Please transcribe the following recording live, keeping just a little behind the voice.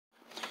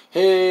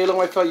Hey, hello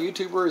my fellow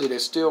YouTubers. It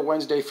is still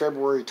Wednesday,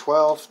 February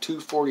 12th,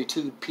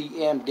 2:42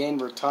 p.m.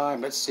 Denver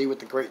time. Let's see what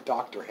the great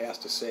doctor has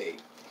to say.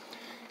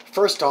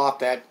 First off,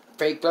 that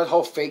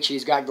whole fake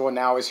she's got going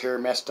now, his hair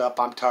messed up.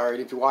 I'm tired.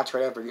 If you watch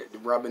right after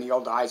rubbing the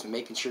old eyes and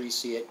making sure you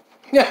see it.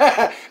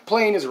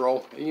 Playing his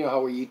role. You know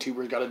how we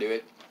YouTubers got to do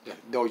it.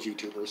 Those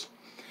YouTubers.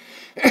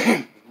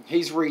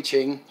 He's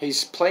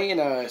playing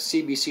a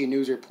CBC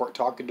News report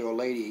talking to a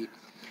lady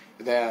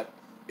that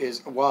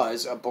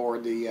was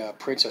aboard the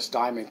Princess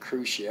Diamond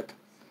cruise ship,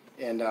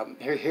 and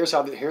here's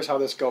how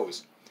this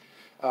goes.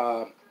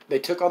 They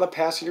took all the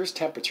passengers'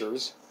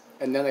 temperatures,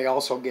 and then they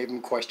also gave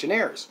them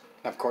questionnaires.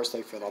 Of course,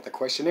 they filled out the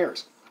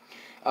questionnaires.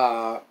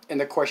 In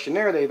the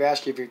questionnaire, they've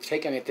asked you if you've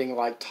taken anything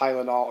like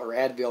Tylenol or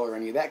Advil or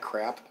any of that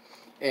crap,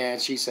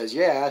 and she says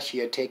yeah, she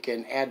had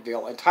taken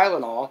Advil and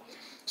Tylenol.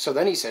 So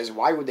then he says,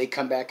 why would they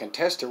come back and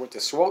test her with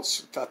the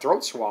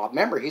throat swab?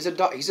 Remember, he's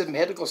a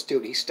medical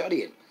student. He's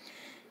studying.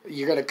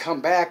 You're going to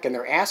come back, and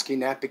they're asking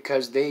that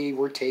because they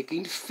were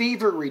taking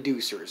fever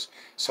reducers.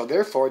 So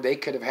therefore, they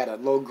could have had a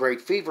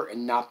low-grade fever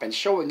and not been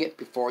showing it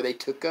before they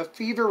took a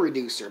fever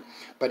reducer.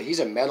 But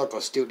he's a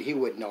medical student. He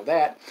wouldn't know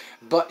that.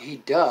 But he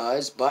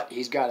does. But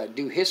he's got to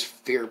do his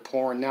fear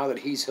porn now that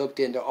he's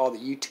hooked into all the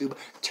YouTube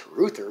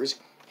truthers.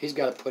 He's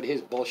got to put his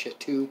bullshit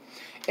too.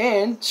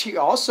 And she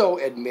also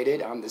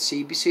admitted on the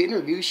CBC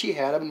interview she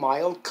had a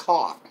mild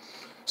cough.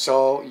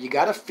 So you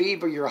got a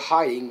fever you're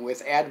hiding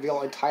with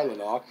Advil and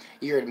Tylenol.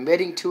 You're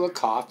admitting to a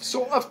cough.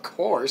 So of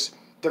course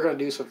they're going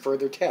to do some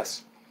further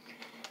tests.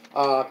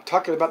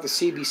 Talking about the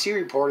CBC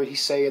reporter,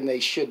 he's saying they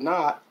should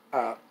not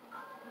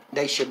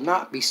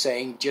be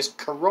saying just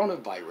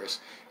coronavirus.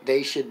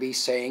 They should be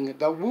saying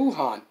the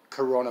Wuhan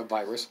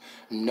coronavirus.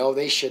 No,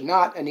 they should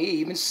not. And he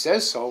even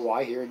says so.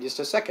 Why? Here in just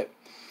a second.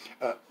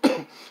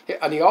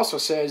 And he also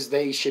says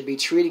they should be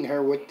treating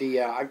her with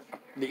the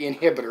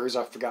inhibitors.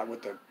 I forgot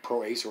what the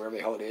Pro-Ace or whatever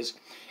the hell it is.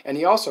 And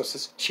he also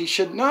says she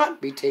should not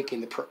be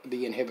taking the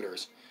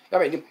inhibitors. I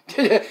mean,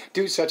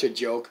 dude's such a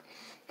joke.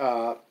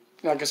 Like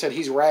I said,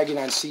 he's ragging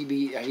on the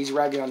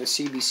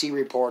CBC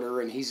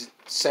reporter, and he's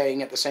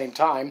saying at the same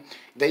time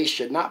they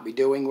should not be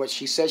doing what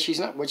she says she's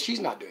not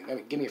doing. I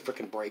mean, give me a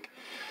freaking break.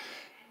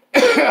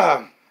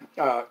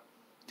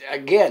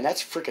 Again,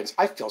 that's freaking.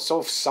 I feel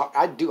so.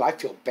 I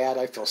feel bad.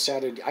 I feel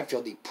sad. I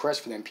feel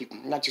depressed for them people.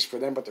 Not just for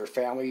them, but their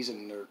families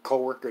and their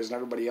coworkers and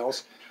everybody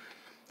else.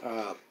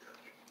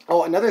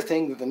 Oh, another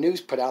thing that the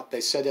news put out, they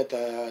said that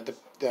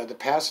the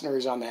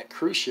passengers on that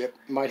cruise ship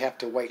might have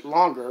to wait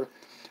longer.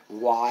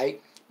 Why?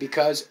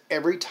 Because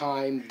every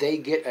time they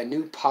get a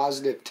new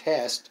positive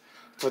test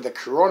for the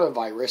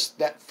coronavirus,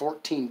 that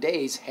 14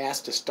 days has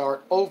to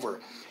start over.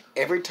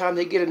 Every time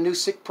they get a new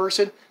sick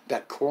person,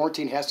 that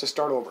quarantine has to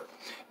start over.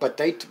 But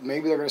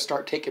maybe they're going to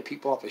start taking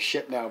people off the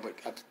ship now.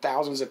 But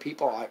thousands of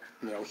people, where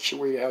the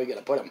hell are you going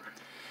to put them?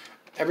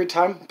 Every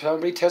time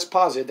somebody tests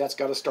positive, that's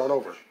got to start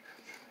over.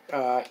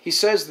 He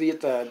says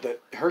that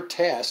her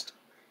test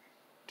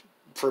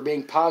for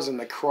being positive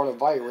in the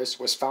coronavirus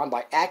was found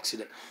by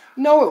accident.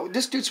 No,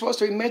 this dude's supposed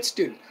to be a med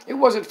student. It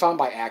wasn't found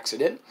by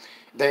accident.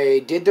 They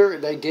did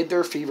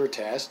their fever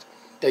test.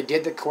 They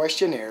did the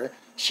questionnaire.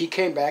 She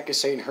came back as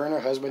saying her and her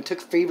husband took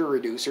fever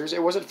reducers.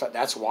 It wasn't.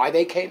 That's why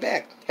they came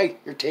back. Hey,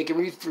 you're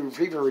taking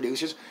fever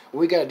reducers.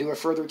 We got to do a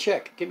further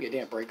check. Give me a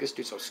damn break. This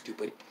dude's so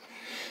stupid.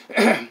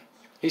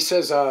 He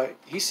says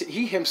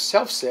he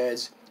himself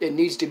says it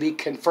needs to be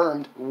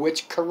confirmed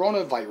which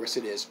coronavirus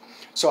it is.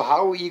 So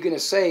how are you going to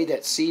say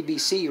that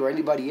CBC or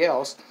anybody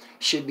else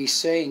should be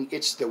saying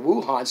it's the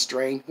Wuhan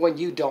strain when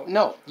you don't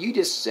know? You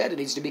just said it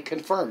needs to be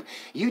confirmed.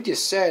 You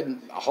just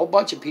said a whole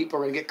bunch of people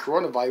are going to get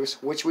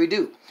coronavirus, which we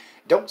do.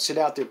 Don't sit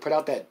out there and put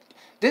out that.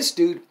 This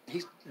dude,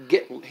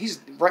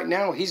 right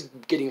now he's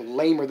getting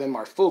lamer than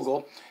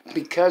Marfugel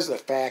because of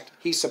the fact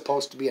he's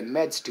supposed to be a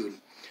med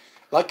student.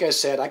 Like I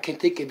said, I can't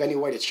think of any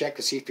way to check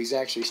to see if he's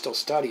actually still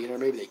studying, or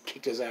maybe they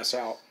kicked his ass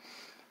out.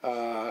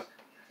 I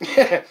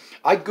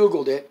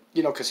Googled it,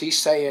 because he's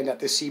saying that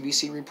the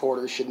CBC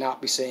reporter should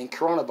not be saying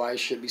coronavirus,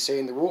 should be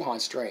saying the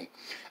Wuhan strain.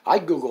 I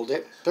Googled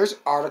it. There's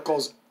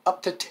articles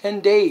up to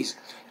 10 days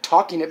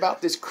talking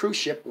about this cruise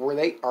ship where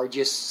they are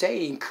just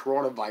saying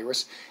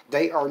coronavirus.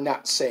 They are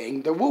not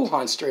saying the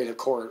Wuhan strain of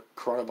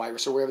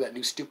coronavirus, or whatever that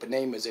new stupid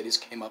name is they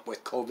just came up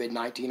with,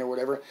 COVID-19 or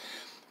whatever.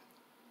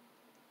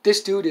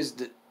 This dude is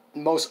the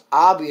most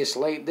obvious.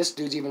 This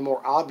dude's even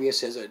more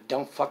obvious as a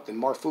dumb fuck than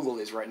Marfugel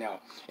is right now.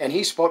 And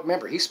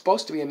remember, he's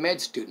supposed to be a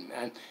med student.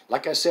 And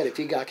like I said, if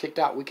he got kicked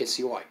out, we can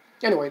see why.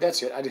 Anyway,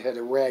 that's it. I just had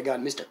to rag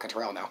on Mr.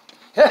 Cottrell now.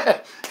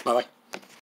 Bye-bye.